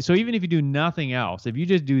 So even if you do nothing else, if you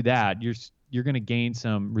just do that, you're going to gain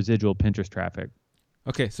some residual Pinterest traffic.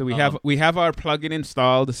 Okay, so we have our plugin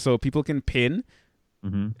installed so people can pin,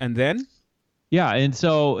 and then. Yeah,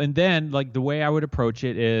 and then like the way I would approach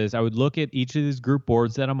it is I would look at each of these group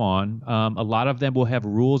boards that I'm on. A lot of them will have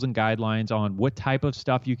rules and guidelines on what type of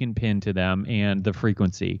stuff you can pin to them and the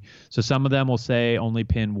frequency. So some of them will say only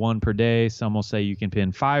pin 1 per day. Some will say you can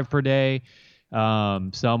pin 5 per day.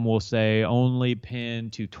 Some will say only pin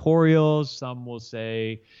tutorials. Some will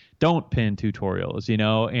say don't pin tutorials,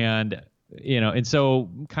 and so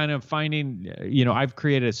kind of finding, I've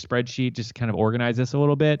created a spreadsheet just to kind of organize this a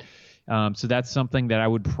little bit. So that's something that I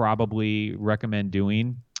would probably recommend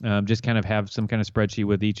doing. Just kind of have some kind of spreadsheet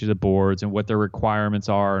with each of the boards and what their requirements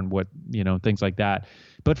are and what, things like that.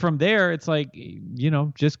 But from there, it's like,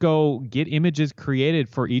 just go get images created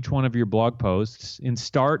for each one of your blog posts and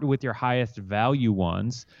start with your highest value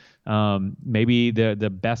ones. Maybe the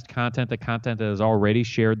best content, the content that is already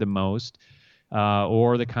shared the most,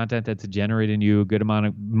 or the content that's generating you a good amount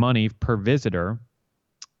of money per visitor.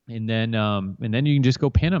 And then you can just go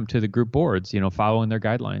pin them to the group boards, following their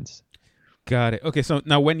guidelines. Got it. Okay, so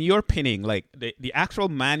now when you're pinning, like the actual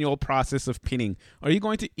manual process of pinning, are you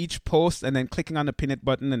going to each post and then clicking on the pin it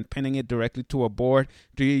button and pinning it directly to a board?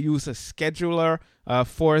 Do you use a scheduler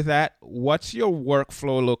for that? What's your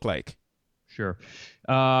workflow look like? Sure.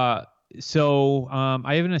 So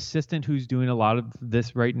I have an assistant who's doing a lot of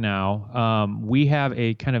this right now. We have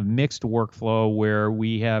a kind of mixed workflow where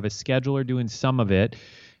we have a scheduler doing some of it,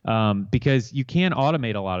 because you can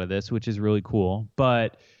automate a lot of this, which is really cool.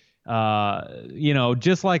 But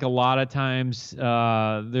just like a lot of times,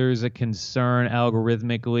 there's a concern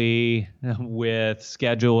algorithmically with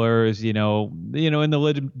schedulers, in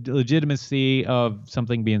the legitimacy of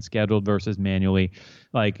something being scheduled versus manually.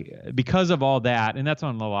 Like, because of all that, and that's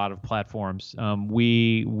on a lot of platforms,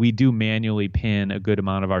 we do manually pin a good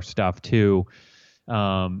amount of our stuff too.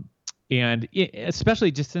 And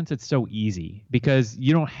especially just since it's so easy, because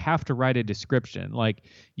you don't have to write a description. Like,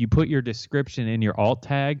 you put your description in your alt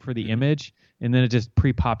tag for the image, and then it just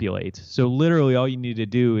pre-populates. So literally all you need to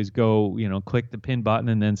do is go, click the pin button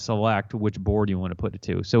and then select which board you want to put it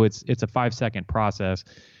to. So it's a 5-second process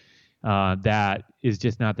that is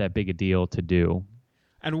just not that big a deal to do.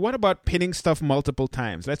 And what about pinning stuff multiple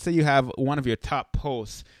times? Let's say you have one of your top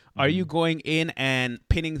posts. Are you going in and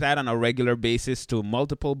pinning that on a regular basis to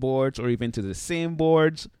multiple boards or even to the same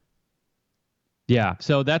boards? Yeah,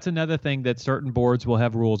 so that's another thing that certain boards will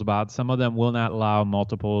have rules about. Some of them will not allow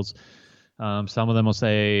multiples. Some of them will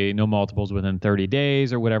say no multiples within 30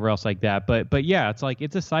 days or whatever else like that. But yeah, it's like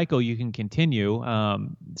it's a cycle you can continue.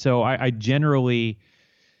 So I generally,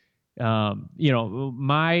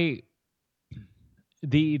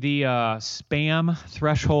 the spam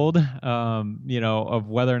threshold, of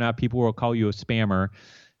whether or not people will call you a spammer,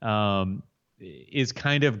 is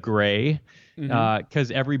kind of gray, because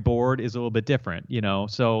every board is a little bit different,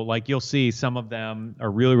 So like you'll see some of them are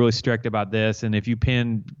really, really strict about this. And if you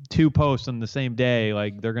pin 2 posts on the same day,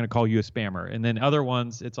 like they're going to call you a spammer. And then other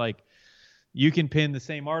ones, it's like you can pin the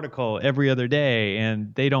same article every other day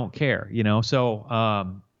and they don't care,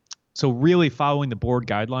 So really following the board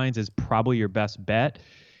guidelines is probably your best bet.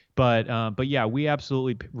 But yeah, we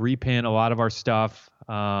absolutely repin a lot of our stuff,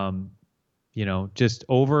 just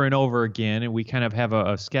over and over again. And we kind of have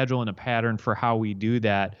a schedule and a pattern for how we do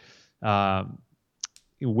that,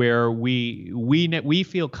 where we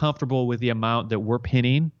feel comfortable with the amount that we're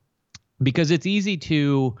pinning, because it's easy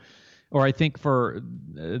to, or I think for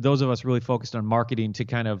those of us really focused on marketing, to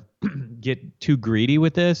kind of get too greedy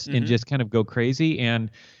with this and just kind of go crazy. And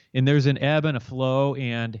there's an ebb and a flow,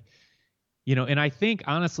 and I think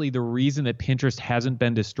honestly the reason that Pinterest hasn't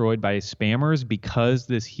been destroyed by spammers, because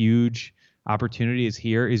this huge opportunity is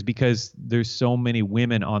here, is because there's so many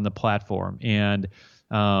women on the platform, and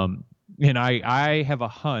I have a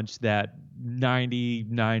hunch that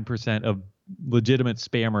 99% of legitimate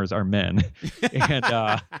spammers are men,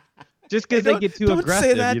 and just because they get too aggressive. Don't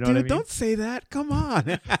say that, dude. I mean? Don't say that. Come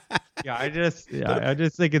on. I just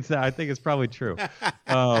think it's probably true.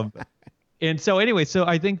 And so anyway, so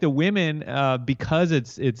I think the women,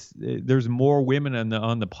 because there's more women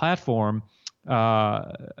on the platform,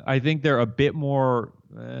 I think they're a bit more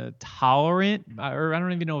tolerant, or I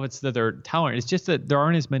don't even know if it's that they're tolerant. It's just that there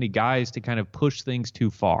aren't as many guys to kind of push things too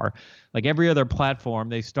far. Like every other platform,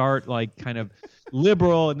 they start like kind of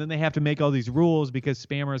liberal, and then they have to make all these rules because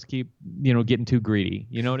spammers keep, getting too greedy.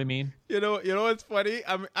 You know what I mean? You know what's funny?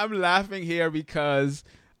 I'm laughing here because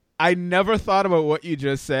I never thought about what you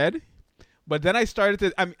just said. But then I started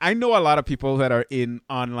to, I know a lot of people that are in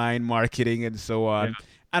online marketing and so on. Yeah.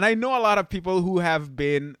 And I know a lot of people who have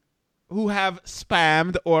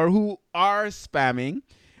spammed or who are spamming.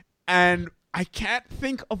 And I can't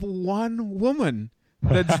think of one woman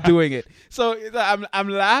that's doing it. So I'm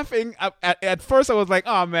laughing. At first I was like,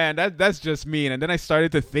 oh man, that's just mean. And then I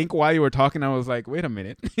started to think while you were talking, I was like, wait a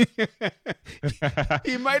minute.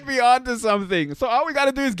 He might be onto something. So all we got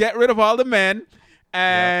to do is get rid of all the men.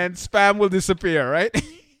 And spam will disappear, right?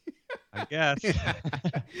 I guess.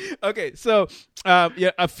 Okay, so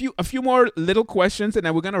a few more little questions, and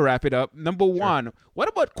then we're gonna wrap it up. Number one, what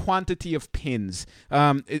about quantity of pins?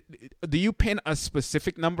 Do you pin a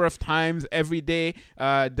specific number of times every day?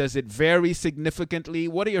 Does it vary significantly?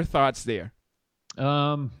 What are your thoughts there?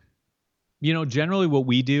 Generally what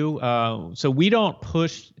we do, so we don't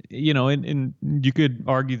push, and you could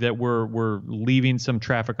argue that we're leaving some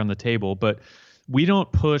traffic on the table, but we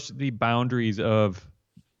don't push the boundaries of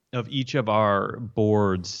each of our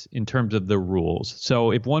boards in terms of the rules.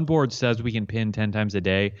 So if one board says we can pin 10 times a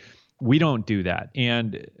day, we don't do that.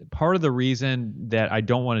 And part of the reason that I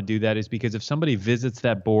don't want to do that is because if somebody visits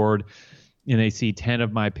that board and they see 10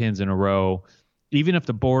 of my pins in a row, even if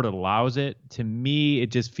the board allows it, to me, it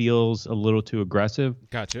just feels a little too aggressive.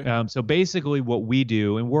 Gotcha. So basically what we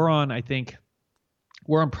do, and we're on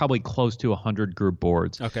probably close to 100 group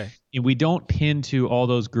boards. Okay. And we don't pin to all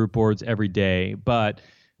those group boards every day, but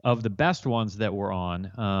of the best ones that we're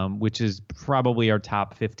on, which is probably our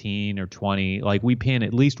top 15 or 20, like we pin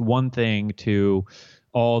at least one thing to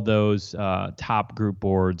all those top group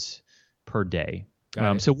boards per day.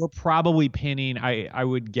 So we're probably pinning, I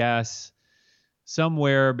would guess,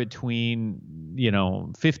 somewhere between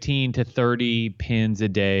 15 to 30 pins a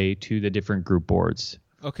day to the different group boards.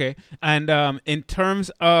 Okay. And in terms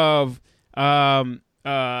of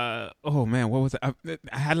oh man, what was it?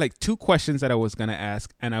 I had like 2 questions that I was going to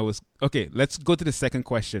ask, and okay, let's go to the second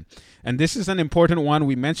question. And this is an important one.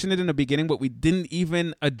 We mentioned it in the beginning, but we didn't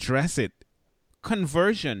even address it.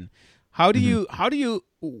 Conversion. What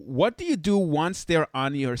do you do once they're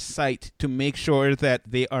on your site to make sure that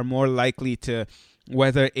they are more likely to,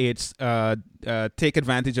 whether it's take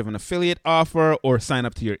advantage of an affiliate offer or sign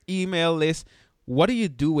up to your email list? What do you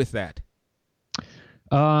do with that?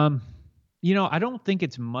 I don't think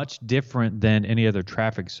it's much different than any other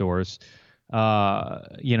traffic source.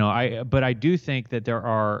 But I do think that there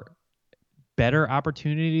are better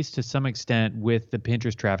opportunities to some extent with the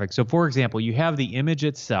Pinterest traffic. So for example, you have the image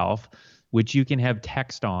itself, which you can have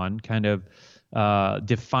text on, kind of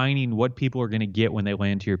defining what people are going to get when they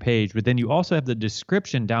land to your page. But then you also have the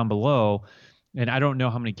description down below. And I don't know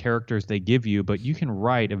how many characters they give you, but you can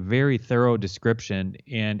write a very thorough description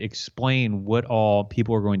and explain what all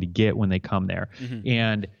people are going to get when they come there.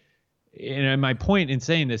 Mm-hmm. And my point in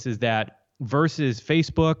saying this is that versus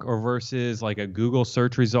Facebook or versus like a Google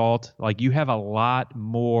search result, like you have a lot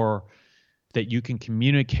more that you can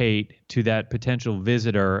communicate to that potential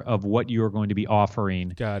visitor of what you are going to be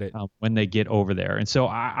offering. Got it. When they get over there. And so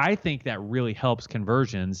I think that really helps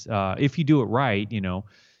conversions if you do it right,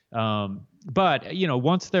 But,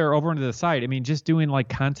 once they're over into the site, I mean, just doing like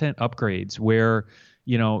content upgrades where,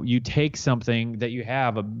 you take something that you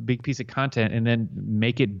have, a big piece of content, and then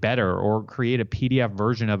make it better or create a PDF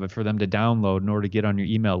version of it for them to download in order to get on your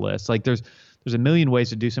email list. Like there's a million ways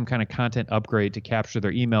to do some kind of content upgrade to capture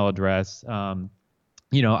their email address.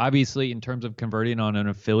 Obviously in terms of converting on an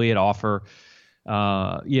affiliate offer,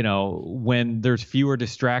 when there's fewer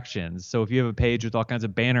distractions. So if you have a page with all kinds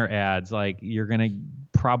of banner ads, like you're going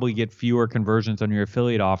to probably get fewer conversions on your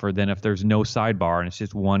affiliate offer than if there's no sidebar and it's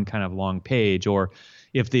just one kind of long page. Or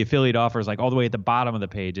if the affiliate offer is like all the way at the bottom of the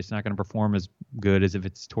page, it's not going to perform as good as if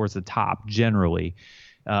it's towards the top generally.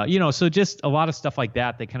 So just a lot of stuff like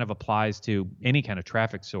that kind of applies to any kind of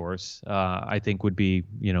traffic source, I think would be,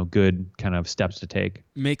 good kind of steps to take.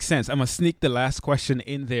 Makes sense. I'm going to sneak the last question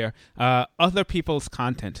in there. Other people's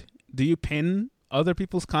content. Do you pin other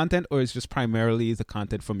people's content, or is just primarily the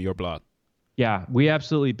content from your blog? Yeah, we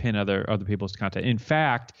absolutely pin other people's content. In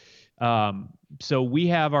fact, so we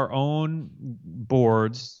have our own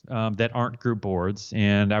boards that aren't group boards,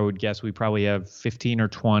 and I would guess we probably have 15 or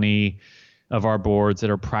 20 of our boards that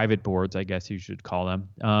are private boards, I guess you should call them.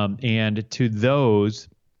 And to those,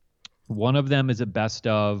 one of them is a best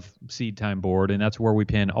of seed time board, and that's where we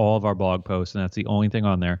pin all of our blog posts, and that's the only thing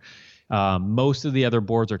on there. Most of the other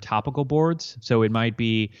boards are topical boards, so it might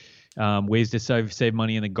be ways to save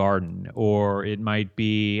money in the garden, or it might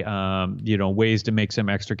be ways to make some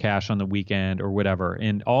extra cash on the weekend or whatever.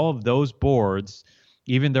 And all of those boards,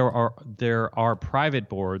 even though there are private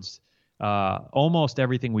boards, almost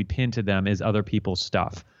everything we pin to them is other people's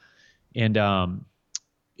stuff. And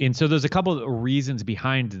so there's a couple of reasons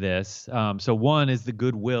behind this. So one is the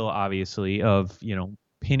goodwill, obviously, of,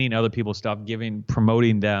 pinning other people's stuff,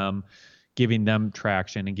 promoting them, giving them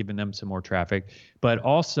traction and giving them some more traffic. But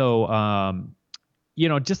also,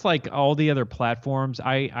 just like all the other platforms,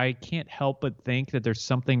 I can't help but think that there's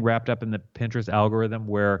something wrapped up in the Pinterest algorithm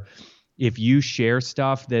where if you share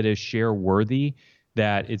stuff that is share worthy,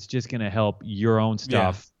 that it's just going to help your own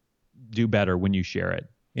stuff do better when you share it.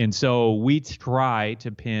 And so we try to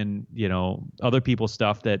pin, other people's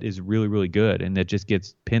stuff that is really, really good and that just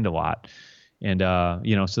gets pinned a lot. And,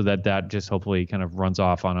 so that just hopefully kind of runs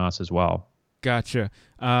off on us as well. Gotcha.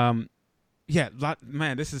 Man,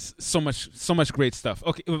 this is so much great stuff.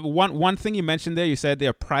 Okay, one thing you mentioned there, you said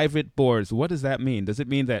they're private boards. What does that mean? Does it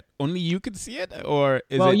mean that only you can see it, or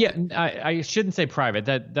is it? Yeah, I shouldn't say private.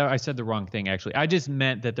 That I said the wrong thing actually. I just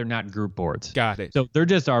meant that they're not group boards. Got it. So they're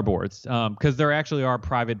just our boards, because there actually are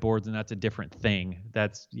private boards, and that's a different thing.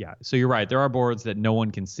 So you're right. There are boards that no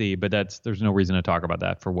one can see, but there's no reason to talk about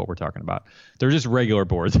that for what we're talking about. They're just regular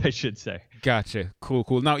boards, I should say. Gotcha. Cool.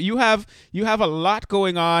 Now you have a lot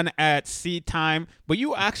going on at Seed Time, but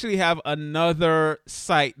you actually have another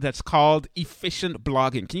site that's called Efficient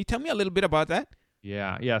Blogging. Can you tell me a little bit about that?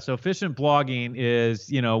 Yeah. So Efficient Blogging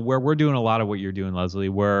is, where we're doing a lot of what you're doing, Leslie,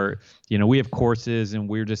 where, we have courses and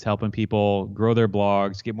we're just helping people grow their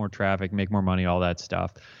blogs, get more traffic, make more money, all that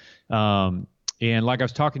stuff. And like I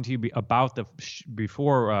was talking to you about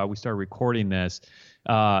before we started recording this,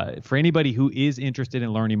 for anybody who is interested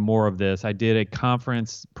in learning more of this, I did a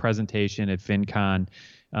conference presentation at FinCon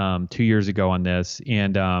 2 years ago on this,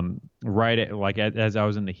 and as I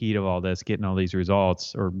was in the heat of all this, getting all these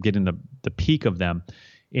results or getting the peak of them,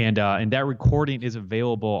 and that recording is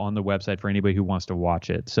available on the website for anybody who wants to watch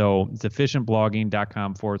it. So it's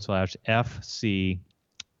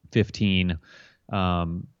efficientblogging.com/FC15.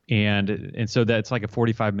 And so that's like a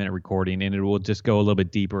 45-minute recording, and it will just go a little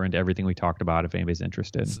bit deeper into everything we talked about if anybody's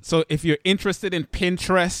interested. So if you're interested in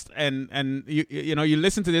Pinterest and you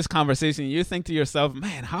listen to this conversation, you think to yourself,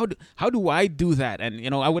 man, how do I do that?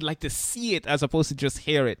 And I would like to see it as opposed to just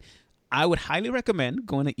hear it. I would highly recommend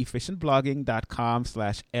going to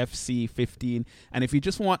efficientblogging.com/FC15. And if you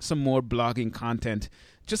just want some more blogging content,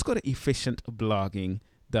 just go to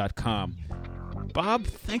efficientblogging.com. Bob,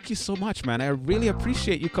 thank you so much, man. I really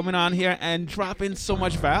appreciate you coming on here and dropping so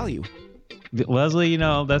much value. Leslie,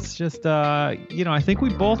 that's just, I think we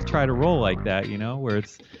both try to roll like that, where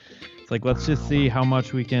it's like, let's just see how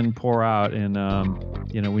much we can pour out. And,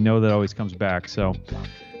 we know that always comes back. So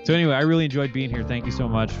anyway, I really enjoyed being here. Thank you so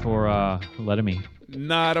much for letting me.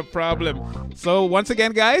 Not a problem. So once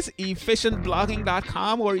again, guys,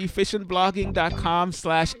 efficientblogging.com or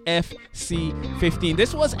efficientblogging.com/FC15.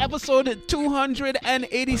 This was episode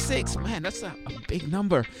 286. Man, that's a big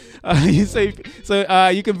number. You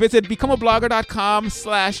can visit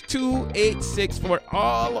becomeablogger.com/286 for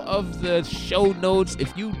all of the show notes.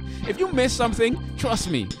 If you miss something, trust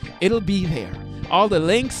me, it'll be there. All the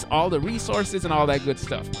links, all the resources, and all that good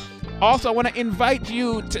stuff. Also, I want to invite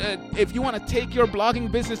you to, if you want to take your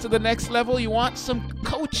blogging business to the next level, you want some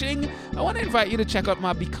coaching, I want to invite you to check out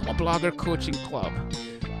my Become a Blogger Coaching Club.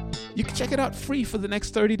 You can check it out free for the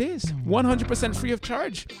next 30 days, 100% free of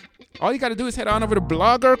charge. All you got to do is head on over to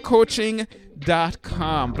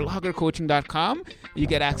bloggercoaching.com. Bloggercoaching.com. You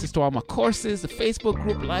get access to all my courses, the Facebook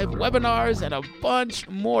group, live webinars, and a bunch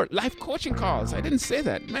more live coaching calls. I didn't say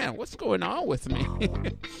that. Man, what's going on with me?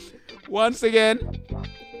 Once again,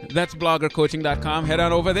 that's bloggercoaching.com. Head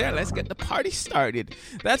on over there. Let's get the party started.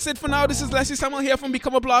 That's it for now. This is Leslie Samuel here from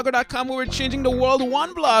becomeablogger.com, where we're changing the world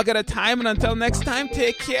one blog at a time. And until next time,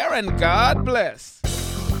 take care and God bless.